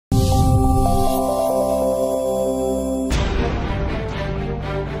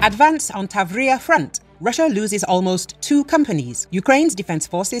Advance on Tavriia front. Russia loses almost 2 companies. Ukraine's defense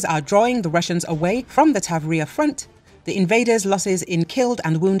forces are drawing the Russians away from the Tavriia front. The invaders' losses in killed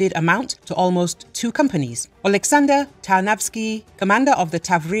and wounded amount to almost 2 companies. Oleksandr Tarnavsky, commander of the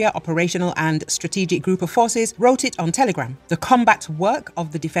Tavriia Operational and Strategic Group of Forces, wrote it on Telegram. The combat work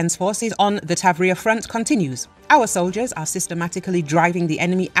of the defense forces on the Tavriia front continues. Our soldiers are systematically driving the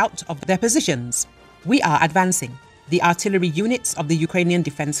enemy out of their positions. We are advancing. The artillery units of the Ukrainian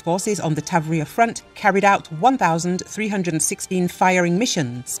Defense Forces on the Tavriia front carried out 1,316 firing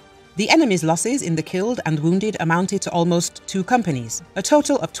missions. The enemy's losses in the killed and wounded amounted to almost 2 companies. A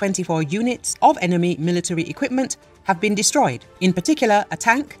total of 24 units of enemy military equipment have been destroyed. In particular, a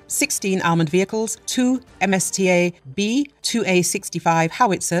tank, 16 armored vehicles, 2 MSTA-B 2A65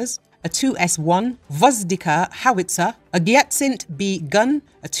 howitzers, a 2S1 Vozdika howitzer, a Gyatsint-B gun,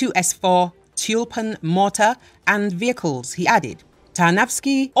 a 2S4 Tulpan mortar and vehicles, he added.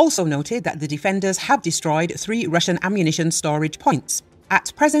 Tarnavsky also noted that the defenders have destroyed 3 Russian ammunition storage points.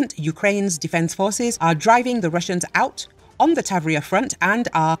 At present, Ukraine's defense forces are driving the Russians out on the Tavriia front and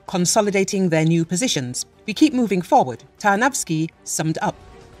are consolidating their new positions. We keep moving forward, Tarnavsky summed up.